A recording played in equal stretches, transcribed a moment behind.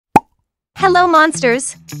Hello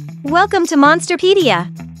monsters! Welcome to Monsterpedia!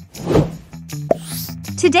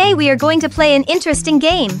 Today we are going to play an interesting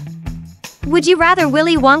game. Would you rather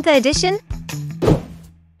Willy Wonka Edition?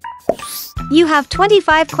 You have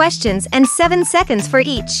 25 questions and 7 seconds for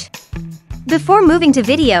each. Before moving to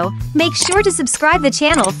video, make sure to subscribe the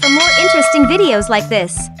channel for more interesting videos like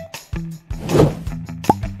this.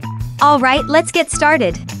 Alright, let's get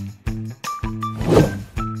started.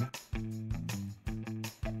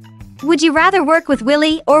 Would you rather work with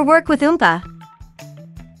Willy or work with Oompa?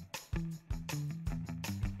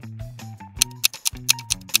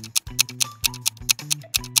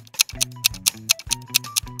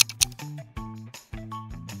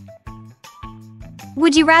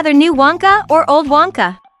 Would you rather new Wonka or old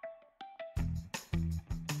Wonka?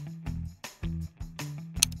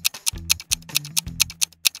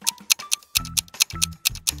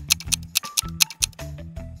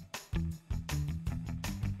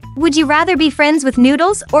 Would you rather be friends with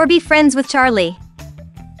Noodles or be friends with Charlie?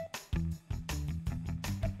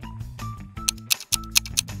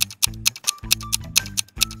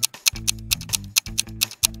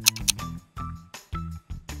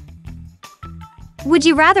 Would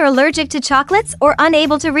you rather allergic to chocolates or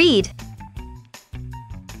unable to read?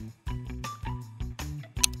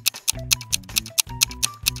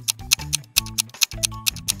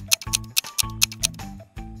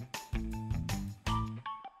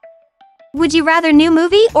 Would you rather new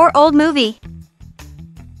movie or old movie?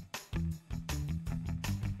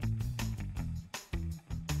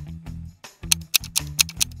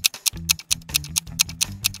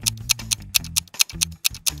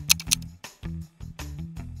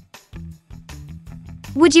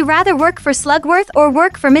 Would you rather work for Slugworth or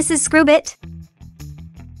work for Mrs. Screwbit?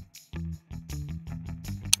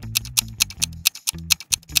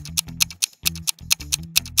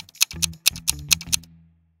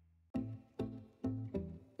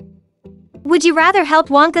 Would you rather help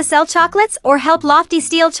Wonka sell chocolates or help Lofty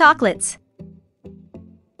steal chocolates?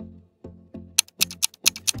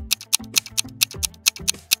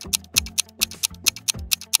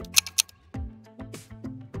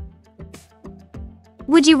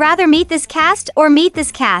 Would you rather meet this cast or meet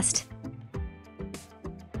this cast?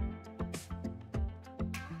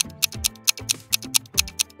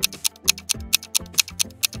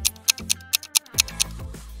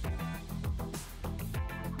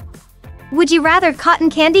 Would you rather cotton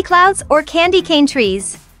candy clouds or candy cane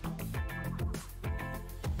trees?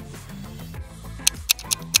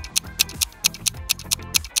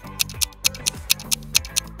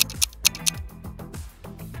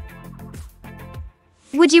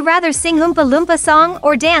 Would you rather sing Oompa Loompa song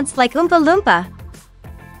or dance like Oompa Loompa?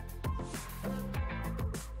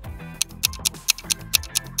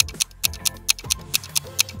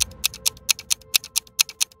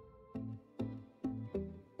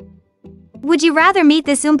 Would you rather meet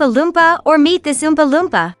this Oompa Loompa or meet this Oompa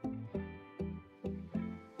Loompa?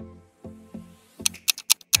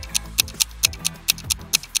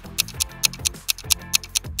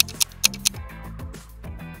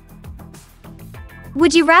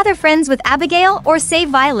 Would you rather friends with Abigail or save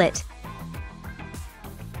Violet?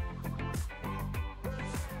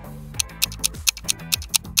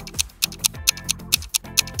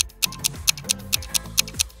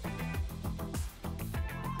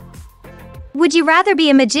 Would you rather be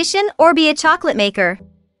a magician or be a chocolate maker?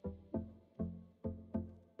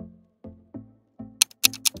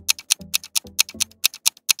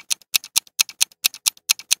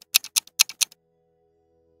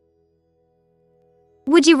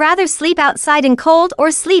 Would you rather sleep outside in cold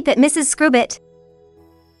or sleep at Mrs. Screwbit?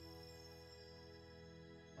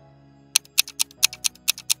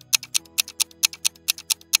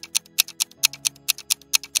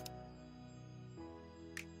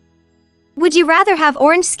 Would you rather have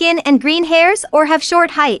orange skin and green hairs or have short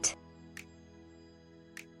height?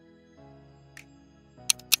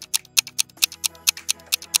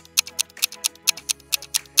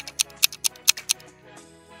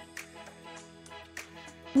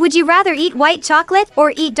 Would you rather eat white chocolate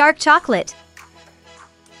or eat dark chocolate?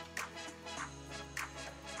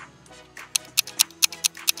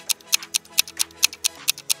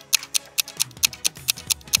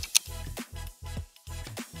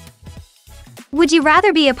 Would you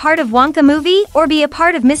rather be a part of Wonka movie or be a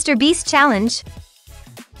part of Mr. Beast challenge?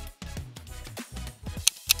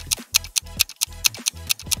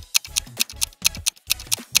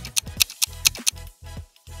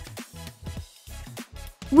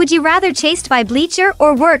 Would you rather chased by Bleacher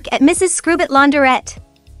or work at Mrs. Screwbit Laundrette?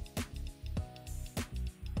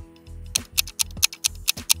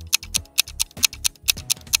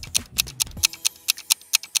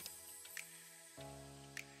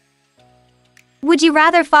 Would you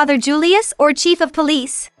rather Father Julius or Chief of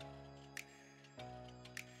Police?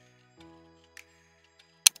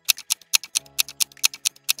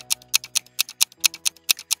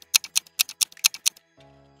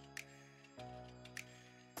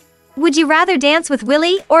 Would you rather dance with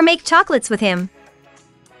Willy or make chocolates with him?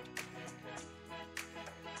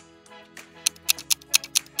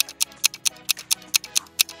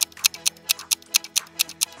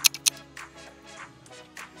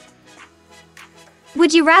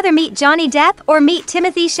 Would you rather meet Johnny Depp or meet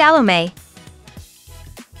Timothée Chalamet?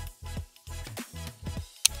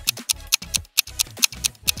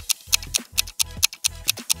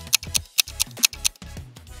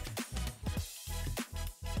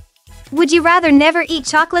 Would you rather never eat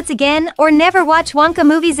chocolates again or never watch Wonka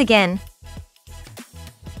movies again?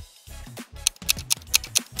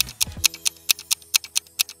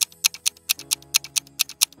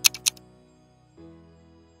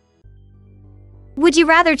 Would you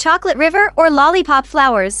rather chocolate river or lollipop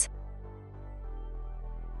flowers?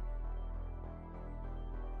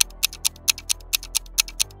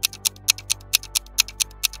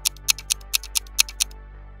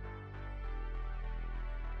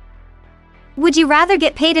 Would you rather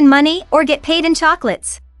get paid in money or get paid in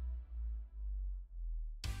chocolates?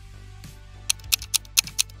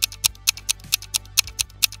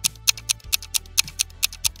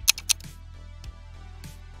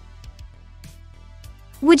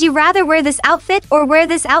 Would you rather wear this outfit or wear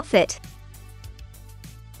this outfit?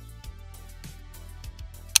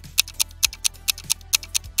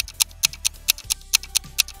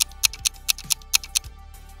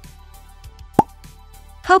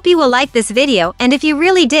 Hope you will like this video, and if you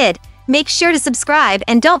really did, make sure to subscribe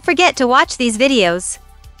and don't forget to watch these videos.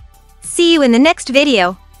 See you in the next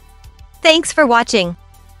video. Thanks for watching.